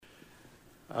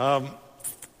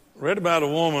Read about a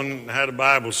woman who had a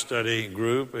Bible study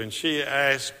group, and she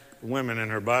asked women in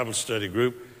her Bible study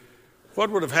group, what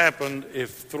would have happened if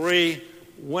 3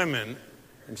 women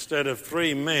instead of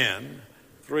 3 men,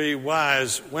 3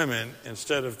 wise women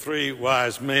instead of 3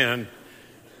 wise men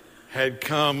had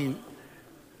come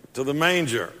to the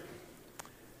manger?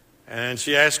 And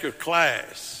she asked her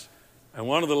class, and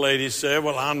one of the ladies said,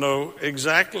 well, I know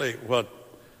exactly what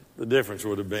the difference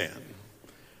would have been.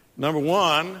 Number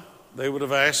 1, they would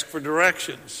have asked for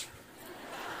directions.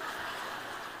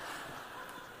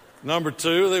 Number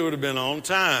 2, they would have been on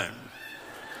time.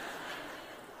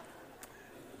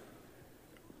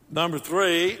 Number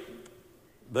 3,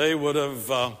 they would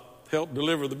have helped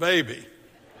deliver the baby.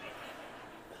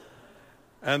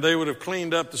 And they would have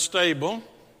cleaned up the stable,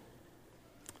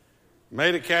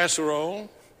 made a casserole,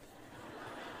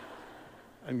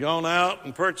 and gone out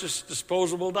and purchased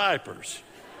disposable diapers.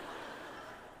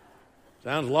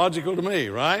 Sounds logical to me,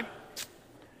 right?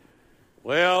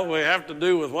 Well, we have to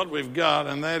do with what we've got,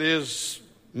 and that is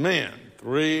men.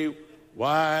 3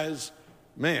 wise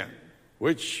men,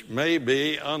 which may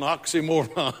be an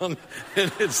oxymoron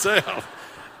in itself.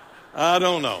 I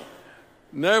don't know.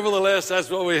 Nevertheless,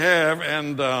 that's what we have,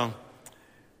 and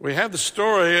we have the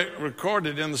story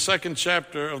recorded in the 2nd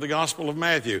chapter of the Gospel of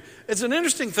Matthew. It's an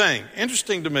interesting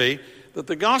to me, that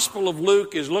the Gospel of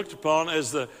Luke is looked upon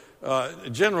as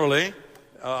generally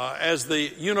as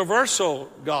the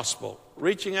universal gospel,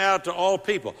 reaching out to all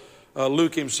people.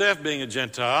 Luke himself being a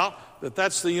Gentile,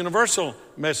 that's the universal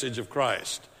message of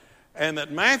Christ. And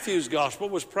that Matthew's gospel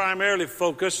was primarily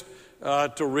focused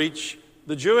to reach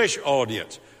the Jewish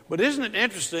audience. But isn't it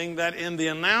interesting that in the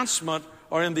announcement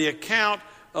or in the account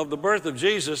of the birth of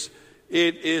Jesus,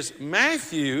 it is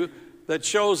Matthew that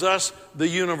shows us the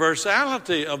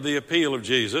universality of the appeal of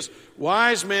Jesus.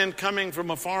 Wise men coming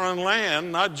from a foreign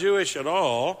land, not Jewish at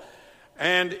all.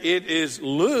 And it is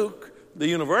Luke, the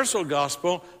universal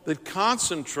gospel, that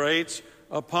concentrates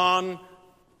upon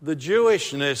the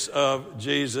Jewishness of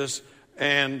Jesus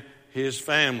and his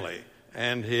family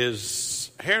and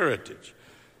his heritage.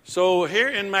 So here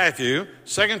in Matthew,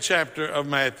 2nd chapter of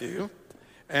Matthew,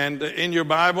 and in your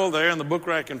Bible there in the book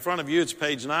rack in front of you, it's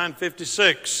page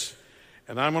 956.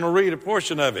 And I'm going to read a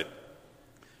portion of it.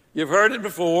 You've heard it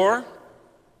before.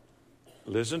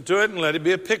 Listen to it and let it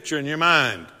be a picture in your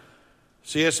mind.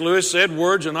 C.S. Lewis said,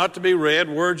 words are not to be read,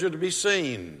 words are to be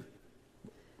seen.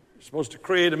 You're supposed to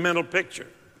create a mental picture.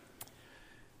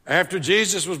 After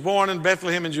Jesus was born in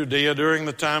Bethlehem in Judea during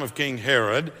the time of King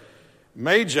Herod,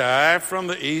 Magi from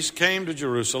the east came to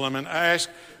Jerusalem and asked,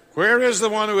 where is the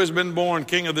one who has been born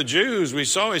King of the Jews? We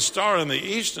saw his star in the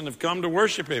east and have come to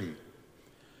worship him.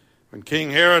 When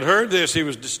King Herod heard this, he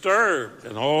was disturbed,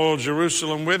 and all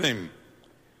Jerusalem with him.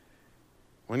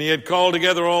 When he had called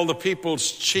together all the people's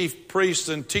chief priests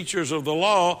and teachers of the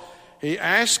law, he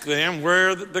asked them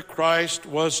where the Christ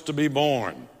was to be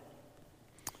born.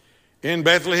 In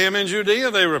Bethlehem in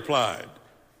Judea, they replied,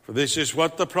 for this is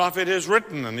what the prophet has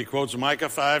written. And he quotes Micah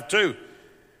 5:2.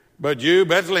 But you,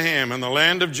 Bethlehem, in the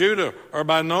land of Judah, are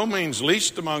by no means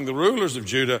least among the rulers of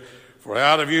Judah, for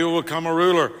out of you will come a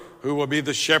ruler who will be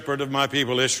the shepherd of my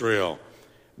people Israel.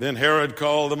 Then Herod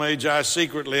called the Magi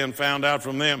secretly and found out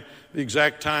from them the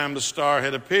exact time the star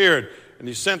had appeared. And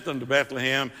he sent them to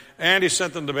Bethlehem, and he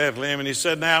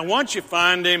said, now, once you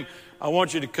find him, I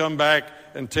want you to come back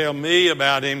and tell me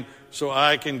about him so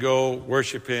I can go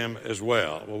worship him as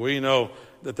well. Well, we know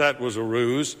that was a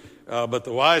ruse, but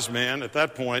the wise men at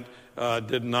that point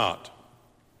did not.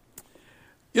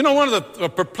 You know, one of the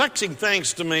perplexing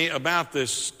things to me about this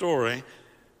story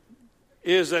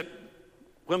is that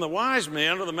when the wise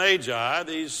men, or the Magi,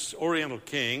 these Oriental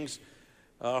kings,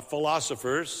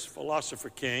 philosopher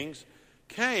kings,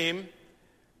 came,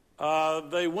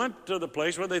 they went to the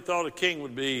place where they thought a king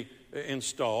would be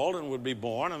installed and would be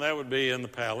born, and that would be in the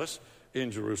palace in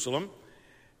Jerusalem.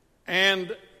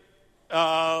 And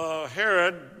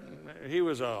Herod, he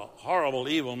was a horrible,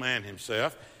 evil man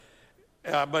himself,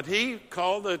 but he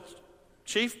called the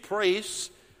chief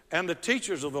priests and the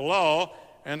teachers of the law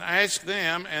and asked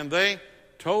them, and they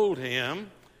told him,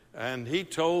 and he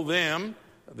told them,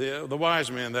 the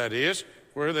wise men that is,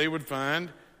 where they would find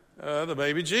the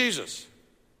baby Jesus.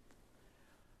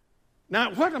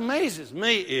 Now, what amazes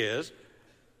me is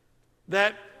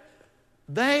that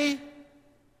the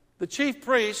chief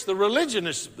priests, the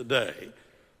religionists of the day,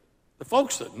 the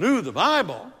folks that knew the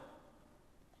Bible,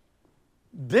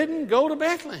 didn't go to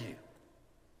Bethlehem.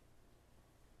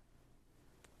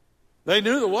 They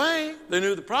knew the way. They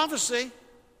knew the prophecy.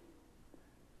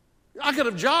 I could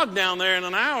have jogged down there in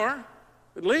an hour,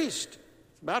 at least.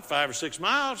 It's about 5 or 6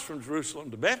 miles from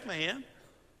Jerusalem to Bethlehem.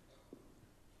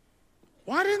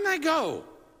 Why didn't they go?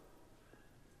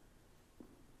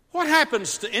 What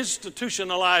happens to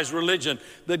institutionalized religion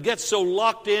that gets so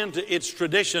locked into its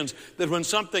traditions that when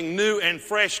something new and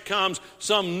fresh comes,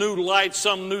 some new light,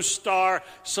 some new star,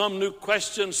 some new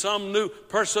question, some new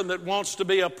person that wants to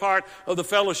be a part of the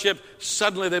fellowship,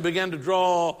 suddenly they begin to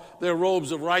draw their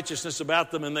robes of righteousness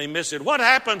about them and they miss it? What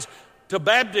happens to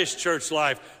Baptist church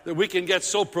life that we can get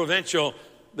so provincial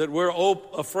that we're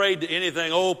afraid to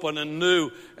anything open and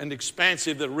new and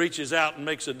expansive that reaches out and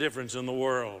makes a difference in the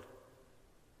world?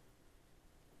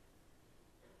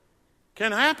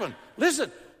 Can happen.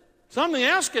 Listen, something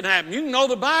else can happen. You can know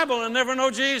the Bible and never know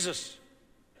Jesus.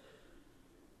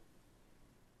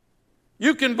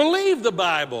 You can believe the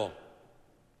Bible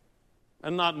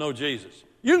and not know Jesus.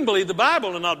 You can believe the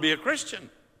Bible and not be a Christian.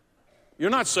 You're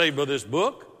not saved by this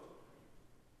book.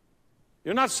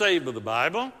 You're not saved by the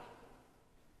Bible.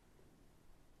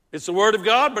 It's the Word of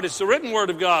God, but it's the written Word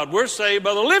of God. We're saved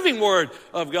by the living Word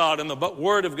of God. And the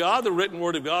Word of God, the written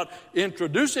Word of God,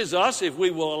 introduces us, if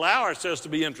we will allow ourselves to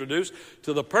be introduced,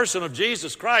 to the person of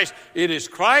Jesus Christ. It is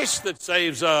Christ that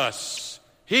saves us.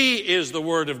 He is the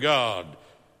Word of God,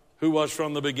 who was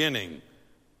from the beginning,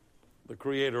 the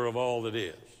creator of all that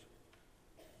is.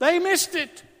 They missed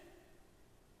it.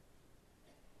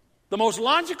 The most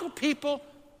logical people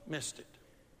missed it.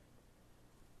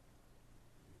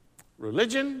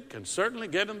 Religion can certainly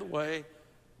get in the way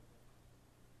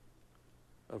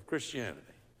of Christianity.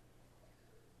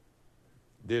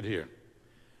 Did here.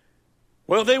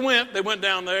 Well, they went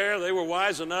down there. They were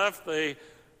wise enough. They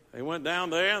went down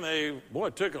there, and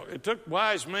it took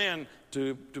wise men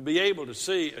to be able to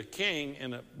see a king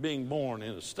being born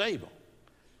in a stable.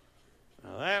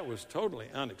 Now, that was totally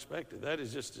unexpected. That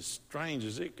is just as strange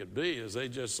as it could be, as they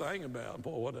just sang about.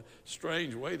 Boy, what a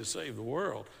strange way to save the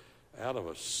world, out of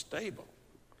a stable.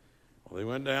 Well, they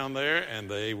went down there and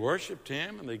they worshiped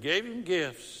him and they gave him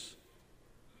gifts.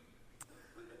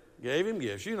 Gave him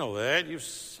gifts. You know that. You've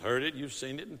heard it. You've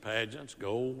seen it in pageants.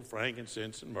 Gold,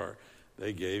 frankincense, and myrrh.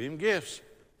 They gave him gifts.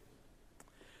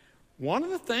 One of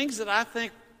the things that I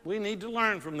think we need to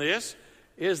learn from this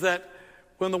is that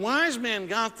when the wise men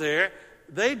got there,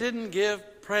 they didn't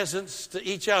give presents to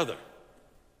each other.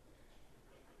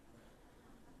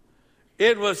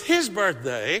 It was his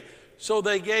birthday, so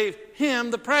they gave him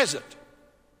the present.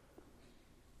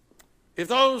 If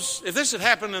this had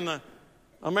happened in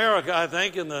America, I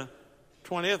think, in the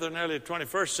 20th and early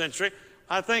 21st century,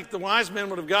 I think the wise men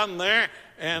would have gotten there,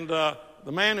 and the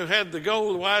man who had the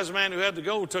gold, the wise man who had the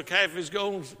gold, took half of his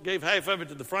gold, gave half of it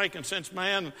to the frankincense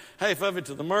man, and half of it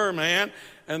to the myrrh man,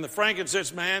 and the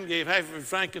frankincense man gave half of his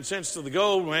frankincense to the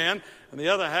gold man, and the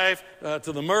other half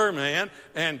to the myrrh man,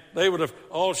 and they would have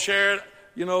all shared,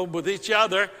 with each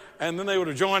other, and then they would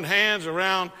have joined hands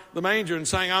around the manger and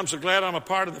sang, "I'm so glad I'm a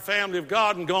part of the family of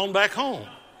God," and gone back home.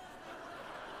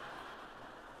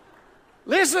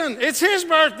 Listen, it's his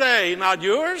birthday, not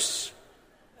yours.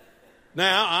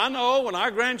 Now, I know when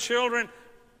our grandchildren,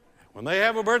 when they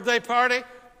have a birthday party,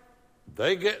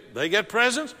 they get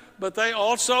presents, but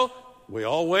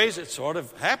it sort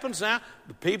of happens now,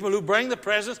 the people who bring the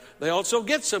presents, they also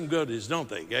get some goodies, don't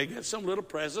they? They get some little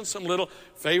presents, some little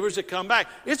favors that come back.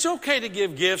 It's okay to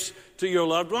give gifts to your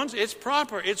loved ones. It's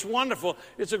proper. It's wonderful.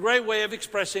 It's a great way of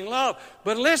expressing love.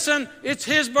 But listen, it's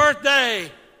his birthday.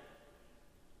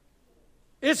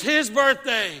 It's his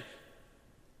birthday.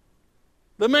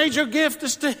 The major gift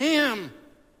is to him.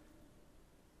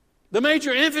 The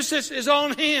major emphasis is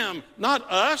on him, not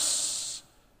us.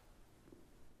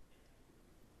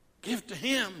 Give to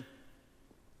him.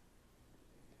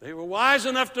 They were wise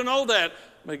enough to know that.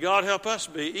 May God help us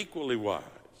be equally wise.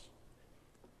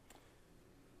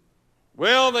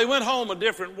 Well, they went home a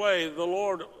different way. The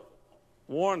Lord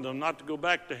warned them not to go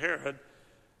back to Herod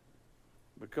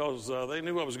because they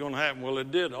knew what was going to happen. Well,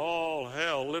 it did. All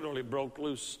hell literally broke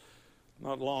loose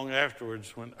not long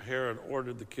afterwards when Herod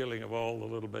ordered the killing of all the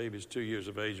little babies 2 years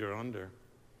of age or under.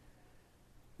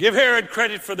 Give Herod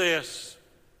credit for this.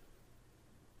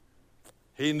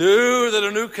 He knew that a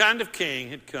new kind of king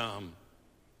had come.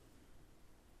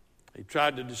 He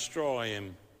tried to destroy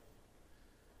him.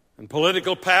 And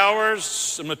political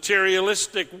powers, and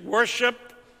materialistic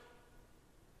worship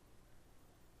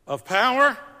of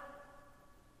power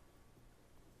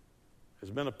has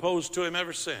been opposed to him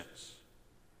ever since.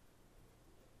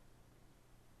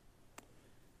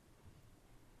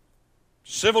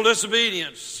 Civil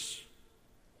disobedience.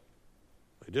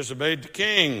 They disobeyed the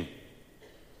king.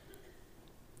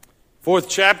 The 10th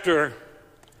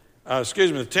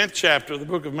chapter of the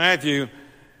book of Matthew,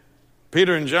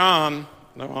 Peter and John,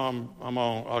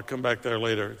 I'll come back there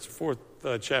later. It's the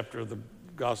 4th chapter of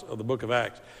the book of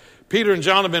Acts. Peter and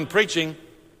John have been preaching,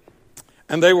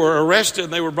 and they were arrested,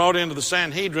 and they were brought into the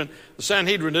Sanhedrin. The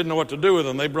Sanhedrin didn't know what to do with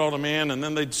them. They brought them in, and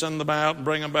then they'd send them out and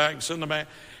bring them back and send them back.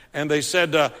 And they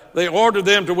said, they ordered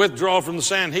them to withdraw from the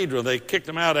Sanhedrin. They kicked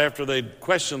them out after they'd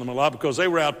questioned them a lot because they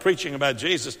were out preaching about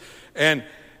Jesus. And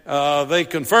they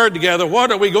conferred together, what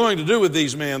are we going to do with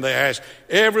these men, they asked.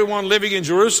 Everyone living in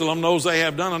Jerusalem knows they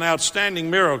have done an outstanding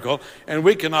miracle, and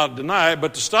we cannot deny it.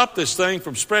 But to stop this thing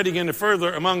from spreading any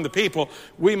further among the people,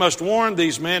 we must warn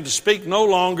these men to speak no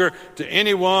longer to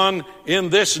anyone in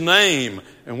this name.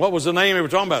 And what was the name they were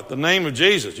talking about? The name of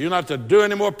Jesus. You're not to do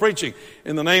any more preaching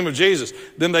in the name of Jesus.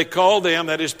 Then they called them,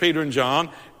 that is Peter and John,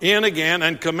 in again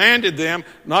and commanded them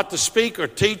not to speak or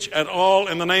teach at all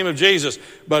in the name of Jesus.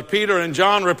 But Peter and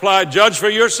John replied, judge for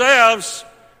yourselves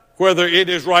whether it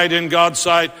is right in God's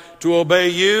sight to obey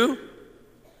you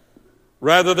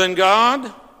rather than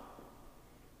God.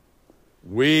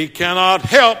 We cannot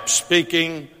help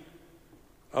speaking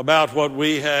about what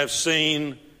we have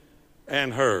seen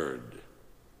and heard.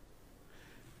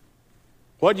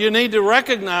 What you need to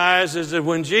recognize is that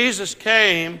when Jesus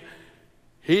came,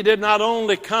 He did not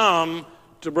only come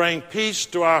to bring peace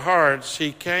to our hearts,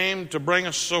 He came to bring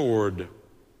a sword.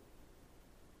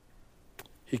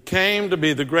 He came to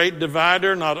be the great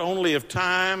divider not only of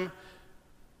time,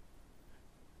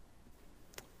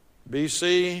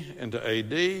 BC into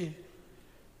AD.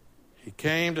 He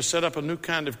came to set up a new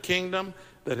kind of kingdom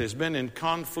that has been in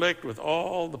conflict with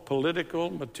all the political,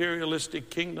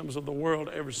 materialistic kingdoms of the world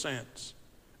ever since,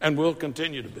 and will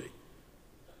continue to be.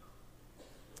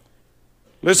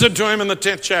 Listen to Him in the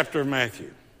 10th chapter of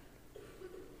Matthew.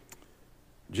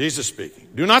 Jesus speaking.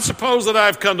 Do not suppose that I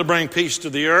have come to bring peace to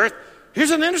the earth.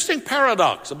 Here's an interesting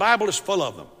paradox. The Bible is full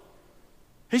of them.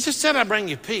 He just said, I bring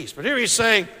you peace. But here He's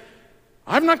saying,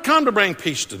 I've not come to bring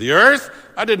peace to the earth.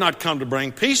 I did not come to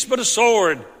bring peace, but a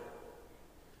sword.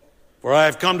 For I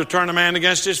have come to turn a man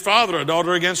against his father, a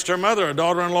daughter against her mother, a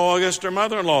daughter-in-law against her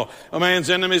mother-in-law. A man's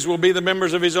enemies will be the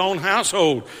members of his own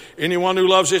household. Anyone who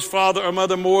loves his father or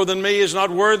mother more than me is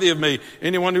not worthy of me.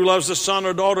 Anyone who loves the son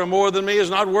or daughter more than me is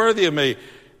not worthy of me.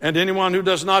 And anyone who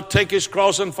does not take his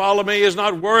cross and follow me is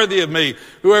not worthy of me.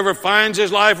 Whoever finds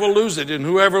his life will lose it, and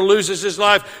whoever loses his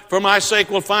life for my sake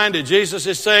will find it. Jesus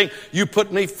is saying, you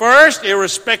put me first,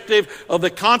 irrespective of the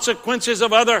consequences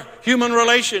of other human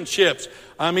relationships.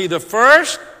 I'm either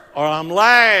first or I'm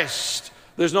last.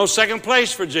 There's no second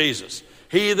place for Jesus.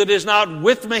 He that is not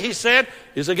with me, He said,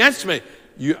 is against me.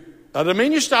 That doesn't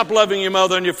mean you stop loving your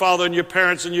mother and your father and your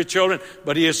parents and your children,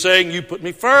 but He is saying, you put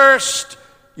me first.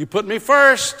 You put me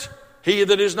first. He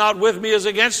that is not with me is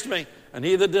against me, and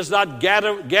he that does not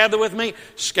gather with me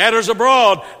scatters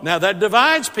abroad. Now that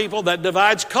divides people, that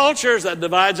divides cultures, that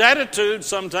divides attitudes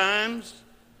sometimes.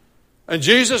 And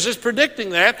Jesus is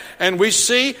predicting that, and we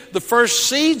see the first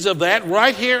seeds of that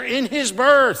right here in His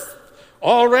birth.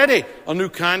 Already a new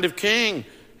kind of king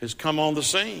has come on the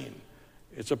scene.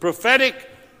 It's a prophetic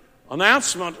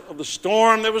announcement of the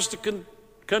storm that was to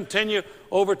continue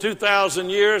over 2,000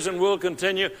 years and will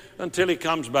continue until He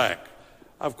comes back.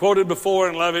 I've quoted before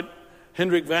and love it,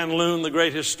 Hendrik van Loon, the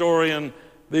great historian,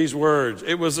 these words.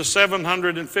 It was the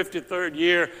 753rd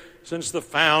year since the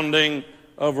founding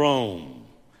of Rome.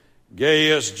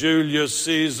 Gaius Julius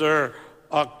Caesar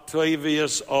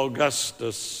Octavius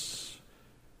Augustus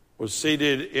was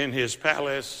seated in his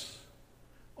palace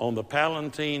on the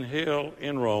Palatine Hill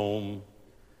in Rome,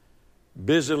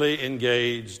 busily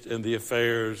engaged in the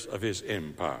affairs of his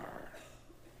empire.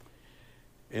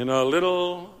 In a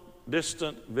little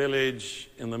distant village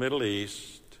in the Middle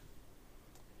East,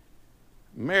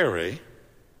 Mary,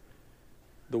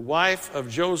 the wife of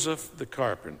Joseph the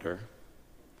carpenter,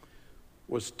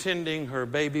 was tending her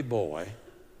baby boy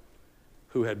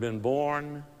who had been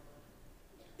born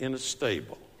in a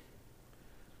stable.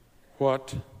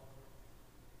 What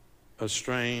a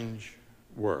strange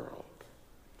world.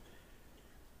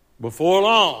 Before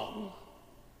long,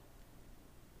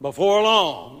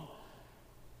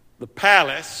 the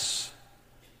palace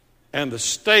and the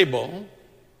stable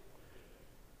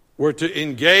were to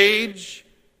engage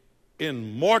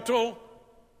in mortal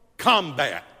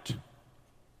combat.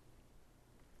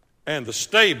 And the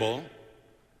stable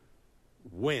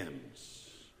wins.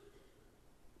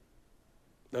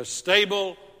 The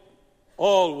stable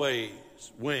always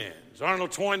wins.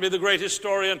 Arnold Toynbee, the great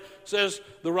historian, says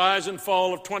the rise and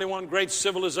fall of 21 great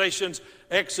civilizations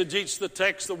exegetes the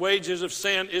text, the wages of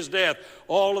sin is death.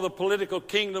 All of the political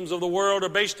kingdoms of the world are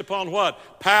based upon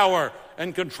what? Power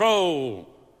and control.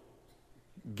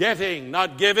 Getting,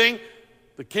 not giving.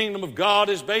 The kingdom of God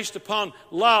is based upon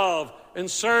love and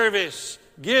service,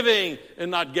 giving and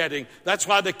not getting. That's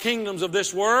why the kingdoms of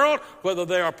this world, whether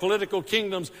they are political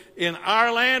kingdoms in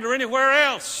our land or anywhere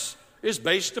else, is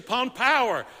based upon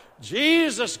power.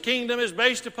 Jesus' kingdom is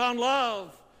based upon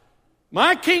love.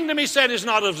 My kingdom, he said, is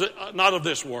not of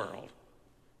this world.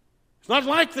 It's not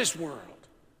like this world.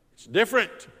 It's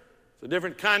different. It's a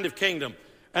different kind of kingdom.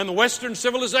 And the Western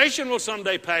civilization will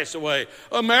someday pass away.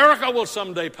 America will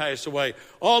someday pass away.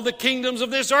 All the kingdoms of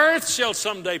this earth shall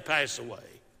someday pass away.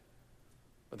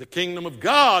 But the kingdom of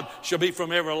God shall be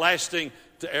from everlasting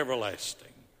to everlasting.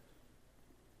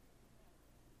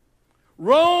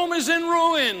 Rome is in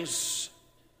ruins.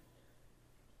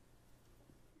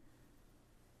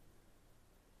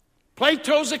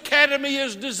 Plato's academy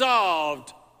is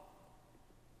dissolved.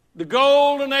 The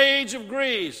golden age of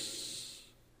Greece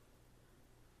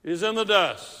is in the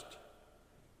dust.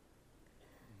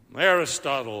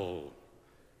 Aristotle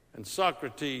and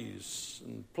Socrates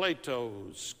and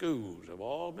Plato's schools have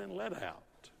all been let out.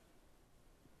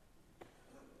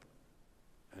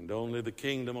 And only the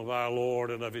kingdom of our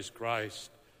Lord and of his Christ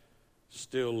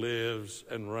still lives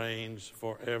and reigns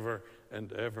forever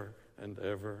and ever and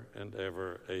ever and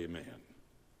ever. Amen.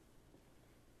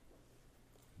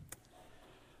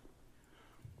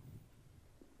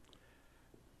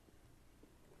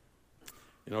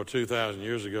 You know, 2,000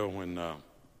 years ago when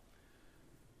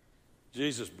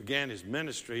Jesus began his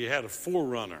ministry, he had a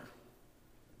forerunner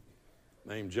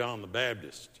named John the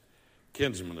Baptist,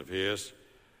 kinsman of his.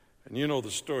 And you know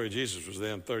the story. Jesus was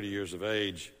then 30 years of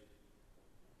age.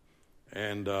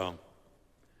 And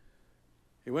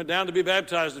he went down to be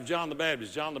baptized of John the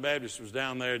Baptist. John the Baptist was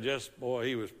down there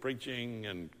he was preaching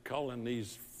and calling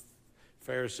these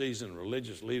Pharisees and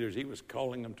religious leaders. He was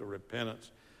calling them to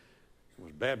repentance. He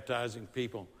was baptizing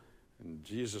people. And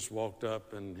Jesus walked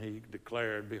up and he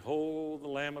declared, "Behold the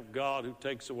Lamb of God who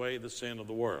takes away the sin of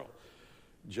the world."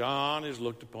 John is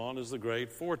looked upon as the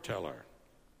great foreteller,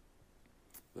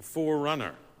 the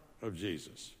forerunner of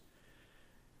Jesus.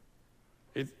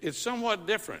 It's somewhat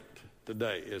different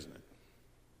today, isn't it?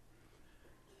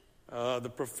 The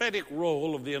prophetic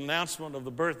role of the announcement of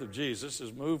the birth of Jesus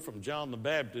has moved from John the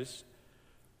Baptist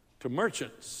to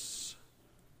merchants.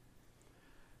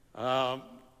 Now,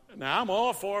 I'm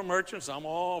all for merchants. I'm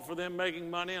all for them making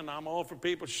money, and I'm all for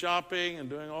people shopping and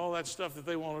doing all that stuff that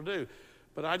they want to do.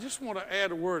 But I just want to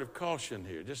add a word of caution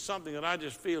here, just something that I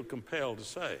just feel compelled to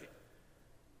say.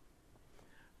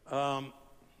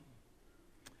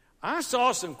 I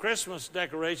saw some Christmas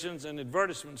decorations and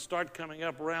advertisements start coming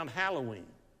up around Halloween.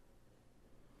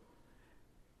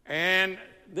 And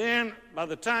then by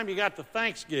the time you got to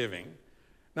Thanksgiving,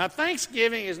 now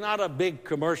Thanksgiving is not a big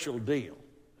commercial deal.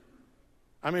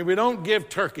 I mean, we don't give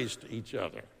turkeys to each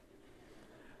other.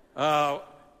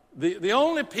 The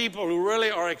only people who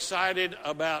really are excited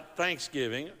about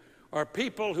Thanksgiving are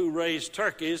people who raise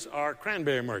turkeys or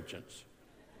cranberry merchants.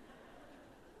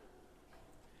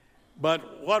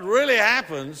 But what really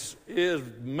happens is,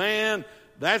 man,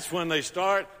 that's when they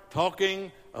start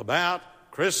talking about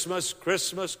Christmas,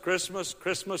 Christmas, Christmas,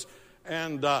 Christmas,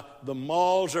 and the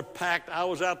malls are packed. I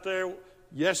was out there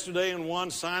yesterday in one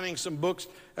signing some books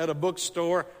at a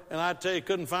bookstore, and I tell you,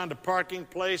 couldn't find a parking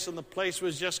place, and the place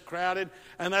was just crowded,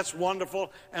 and that's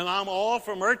wonderful. And I'm all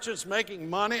for merchants making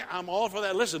money. I'm all for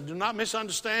that. Listen, do not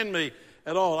misunderstand me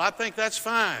at all. I think that's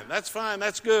fine. That's fine.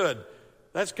 That's good.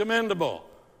 That's commendable.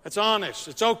 That's honest.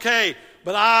 It's okay.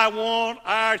 But I want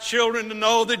our children to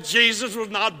know that Jesus was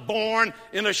not born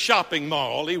in a shopping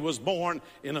mall. He was born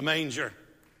in a manger.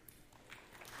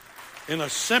 In a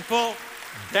simple,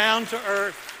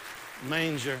 down-to-earth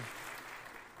manger.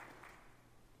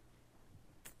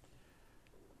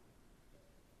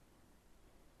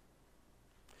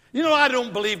 You know, I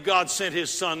don't believe God sent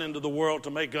his Son into the world to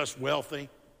make us wealthy.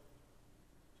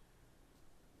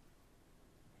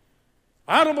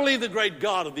 I don't believe the great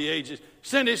God of the ages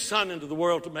sent his Son into the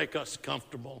world to make us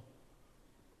comfortable.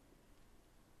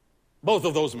 Both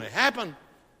of those may happen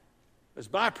as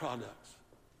byproducts.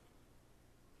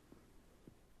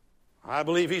 I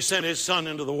believe he sent his Son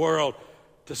into the world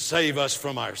to save us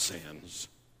from our sins.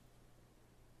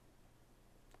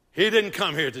 He didn't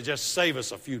come here to just save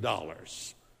us a few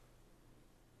dollars.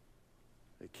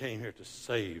 He came here to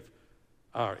save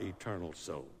our eternal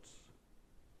souls.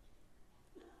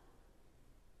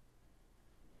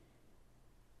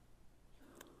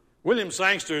 William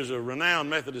Sangster is a renowned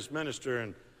Methodist minister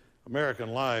in American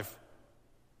life.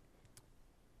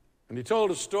 And he told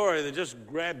a story that just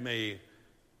grabbed me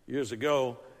years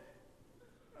ago.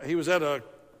 He was at a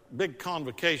big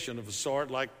convocation of a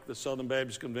sort, like the Southern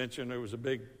Baptist Convention. There was a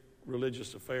big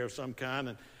religious affair of some kind.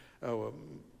 And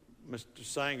Mr.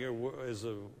 Sanger is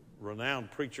a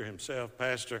renowned preacher himself,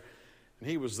 pastor, and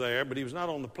he was there, but he was not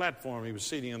on the platform. He was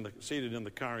seated in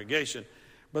the congregation.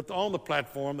 But on the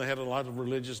platform, they had a lot of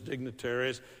religious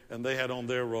dignitaries, and they had on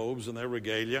their robes and their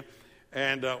regalia.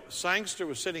 And Sangster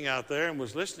was sitting out there and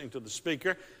was listening to the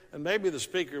speaker, and maybe the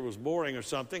speaker was boring or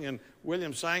something, and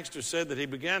William Sangster said that he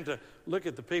began to look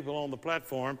at the people on the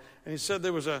platform, and he said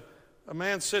there was a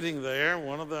man sitting there,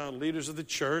 one of the leaders of the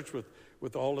church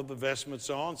with all of the vestments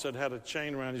on, said had a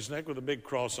chain around his neck with a big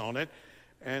cross on it,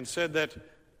 and said that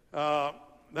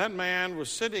that man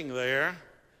was sitting there,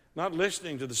 not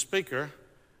listening to the speaker,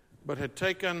 but had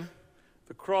taken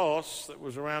the cross that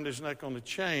was around his neck on the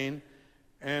chain,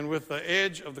 and with the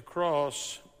edge of the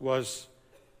cross was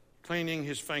cleaning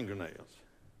his fingernails.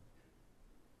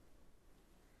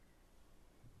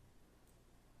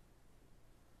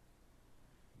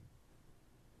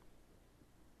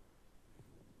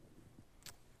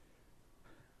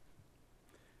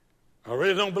 I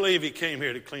really don't believe he came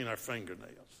here to clean our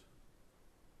fingernails.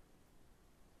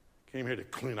 He came here to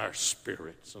clean our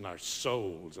spirits and our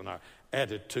souls and our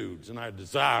attitudes and our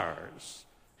desires.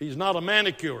 He's not a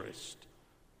manicurist.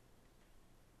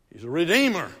 He's a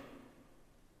redeemer.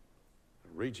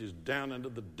 He reaches down into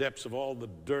the depths of all the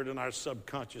dirt in our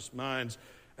subconscious minds,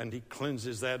 and he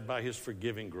cleanses that by his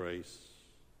forgiving grace.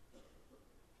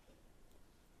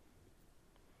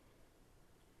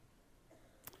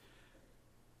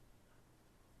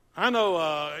 I know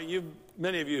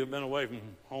many of you have been away from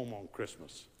home on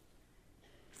Christmas.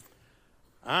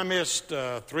 I missed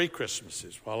 3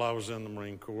 Christmases while I was in the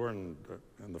Marine Corps in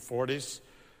the 40s.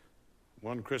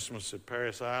 One Christmas at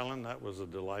Paris Island. That was a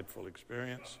delightful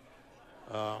experience.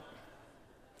 I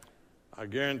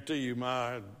guarantee you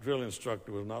my drill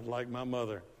instructor was not like my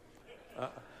mother.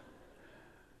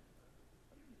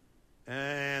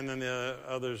 And then the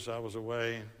others, I was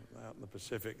away out in the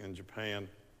Pacific and Japan.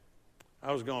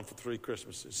 I was gone for 3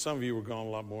 Christmases. Some of you were gone a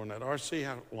lot more than that. RC,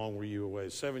 how long were you away?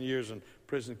 7 years in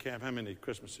prison camp. How many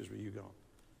Christmases were you gone?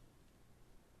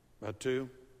 About 2?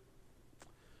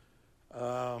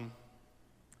 How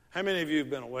many of you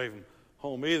have been away from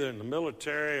home, either in the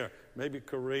military or maybe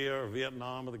Korea or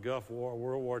Vietnam or the Gulf War or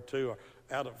World War II, or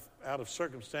out of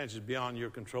circumstances beyond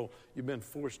your control? You've been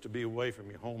forced to be away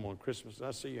from your home on Christmas. Did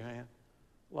I see your hand?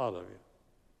 A lot of you.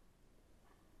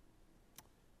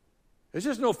 There's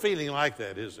just no feeling like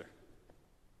that, is there?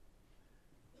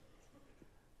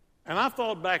 And I've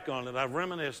thought back on it. I've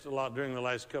reminisced a lot during the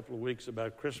last couple of weeks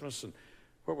about Christmas and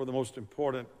what were the most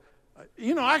important.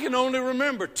 I can only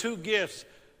remember 2 gifts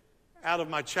out of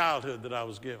my childhood that I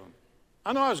was given.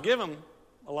 I know I was given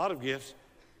a lot of gifts.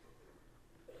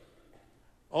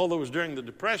 Although it was during the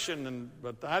Depression,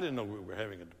 but I didn't know we were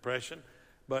having a depression.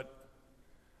 But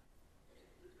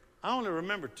I only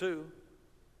remember 2.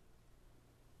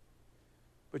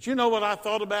 But you know what I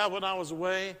thought about when I was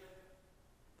away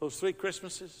those 3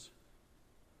 Christmases?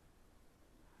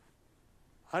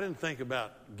 I didn't think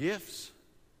about gifts,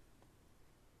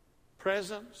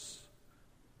 presents,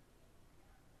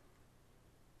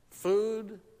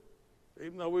 food,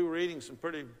 even though we were eating some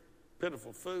pretty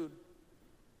pitiful food.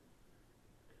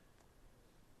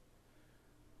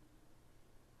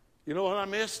 You know what I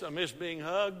missed? I missed being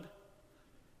hugged.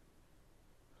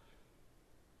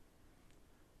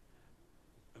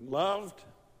 Loved.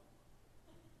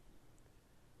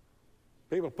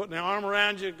 People putting their arm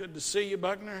around you. Good to see you,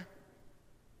 Buckner.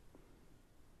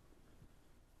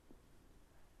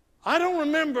 I don't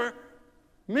remember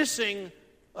missing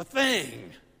a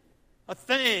thing. A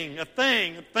thing.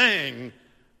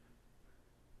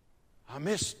 I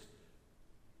missed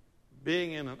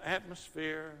being in an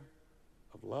atmosphere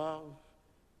of love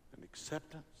and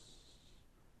acceptance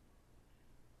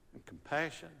and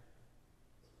compassion.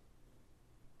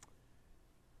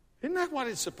 Isn't that what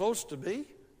it's supposed to be?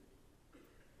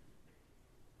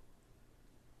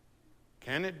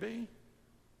 Can it be?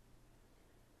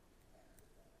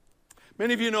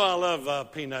 Many of you know I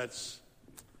love peanuts.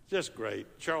 Just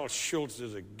great. Charles Schultz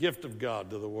is a gift of God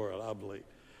to the world, I believe.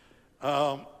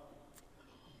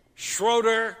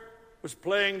 Schroeder was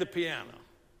playing the piano.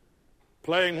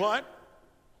 Playing what?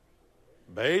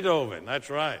 Beethoven, that's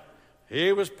right.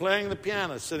 He was playing the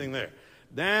piano sitting there.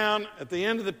 Down at the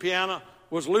end of the piano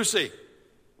was Lucy.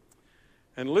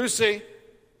 And Lucy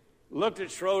looked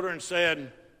at Schroeder and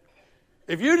said,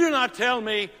 "If you do not tell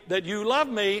me that you love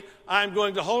me, I'm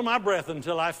going to hold my breath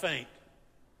until I faint."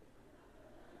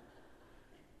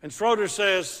 And Schroeder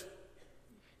says,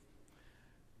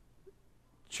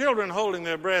 children holding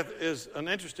their breath is an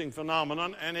interesting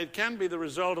phenomenon, and it can be the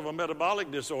result of a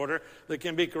metabolic disorder that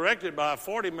can be corrected by a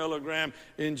 40-milligram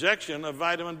injection of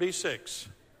vitamin B6.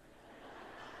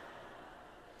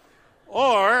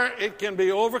 Or it can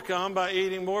be overcome by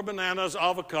eating more bananas,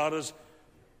 avocados,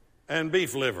 and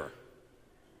beef liver.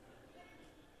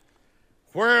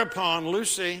 Whereupon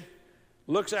Lucy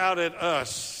looks out at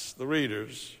us, the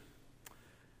readers,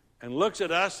 and looks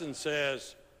at us and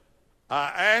says, I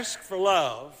asked for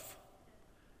love,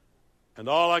 and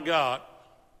all I got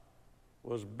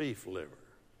was beef liver.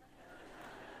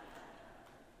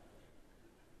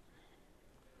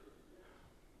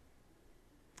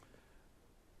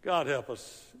 God help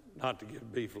us not to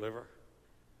give beef liver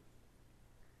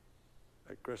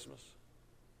at Christmas.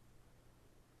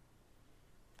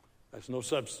 That's no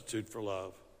substitute for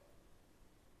love.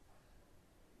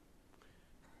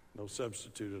 No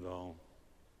substitute at all.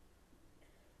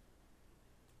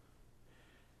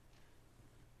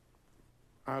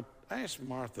 I asked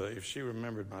Martha if she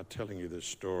remembered my telling you this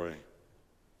story.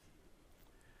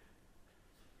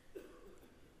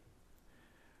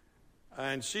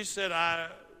 And she said, I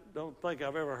don't think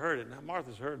I've ever heard it. Now,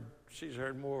 she's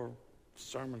heard more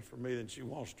sermons from me than she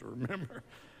wants to remember.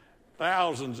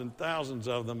 Thousands and thousands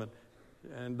of them.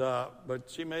 But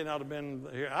she may not have been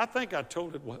here. I think I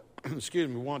told it,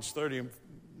 once 30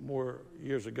 more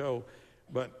years ago.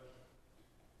 But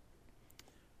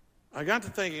I got to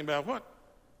thinking about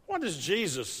what does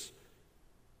Jesus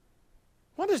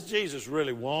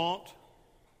really want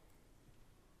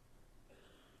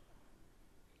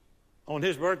on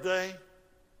his birthday?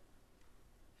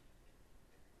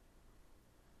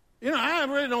 I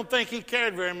really don't think he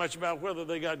cared very much about whether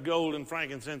they got gold and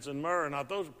frankincense and myrrh or not.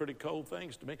 Those are pretty cold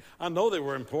things to me. I know they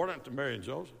were important to Mary and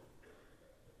Joseph.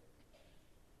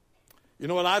 You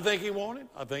know what I think he wanted?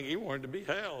 I think he wanted to be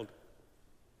held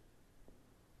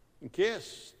and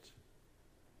kissed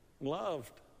and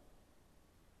loved.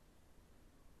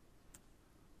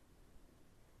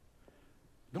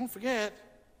 Don't forget,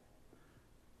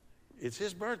 it's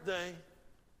his birthday.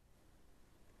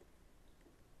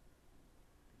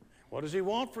 What does he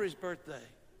want for his birthday?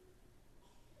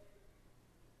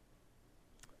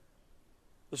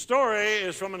 The story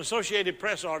is from an Associated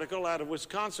Press article out of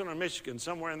Wisconsin or Michigan,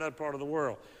 somewhere in that part of the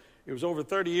world. It was over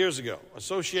 30 years ago.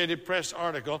 Associated Press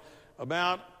article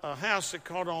about a house that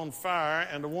caught on fire,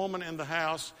 and a woman in the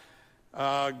house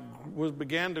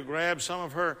began to grab some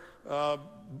of her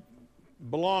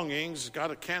belongings, got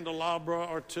a candelabra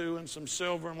or two and some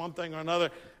silver and one thing or another,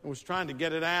 and was trying to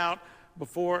get it out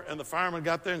and the fireman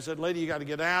got there and said, lady, you got to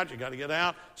get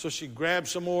out. So she grabbed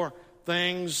some more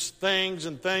things,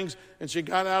 and she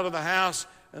got out of the house,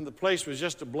 and the place was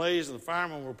just ablaze, and the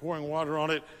firemen were pouring water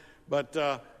on it.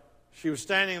 But she was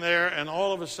standing there, and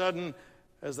all of a sudden,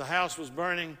 as the house was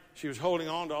burning, she was holding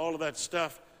on to all of that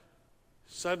stuff.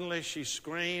 Suddenly, she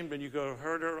screamed, and you could have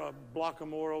heard her a block or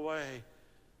more away.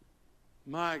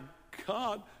 My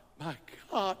God, my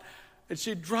God. And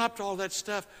she dropped all that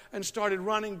stuff and started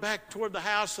running back toward the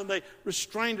house, and they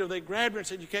restrained her. They grabbed her and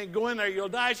said, you can't go in there, you'll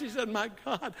die. She said, my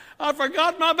God, I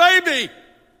forgot my baby.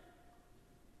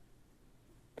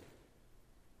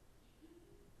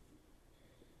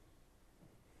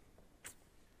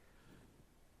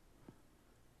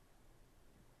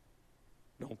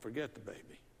 Don't forget the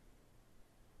baby.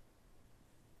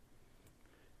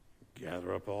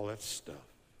 Gather up all that stuff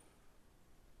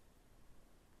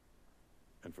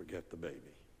and forget the baby.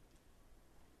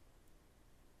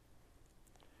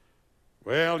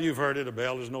 Well, you've heard it. A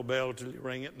bell is no bell till you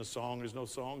ring it, and a song is no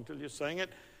song till you sing it.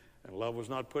 And love was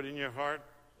not put in your heart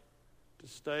to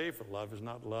stay, for love is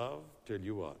not love till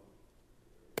you what?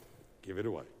 Give it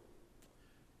away.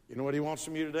 You know what he wants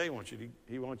from you today?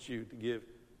 He wants you to give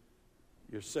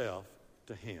yourself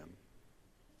to him.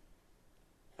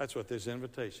 That's what this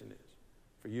invitation is,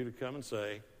 for you to come and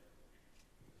say,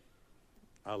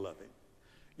 I love him.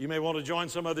 You may want to join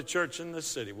some other church in this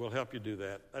city. We'll help you do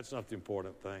that. That's not the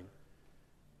important thing.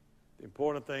 The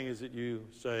important thing is that you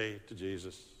say to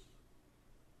Jesus,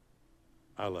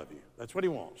 I love you. That's what he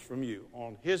wants from you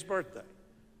on his birthday.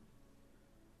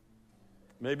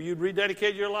 Maybe you'd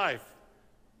rededicate your life.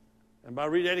 And by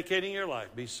rededicating your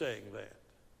life, be saying that.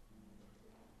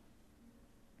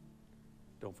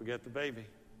 Don't forget the baby.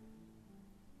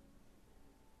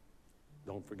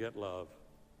 Don't forget love.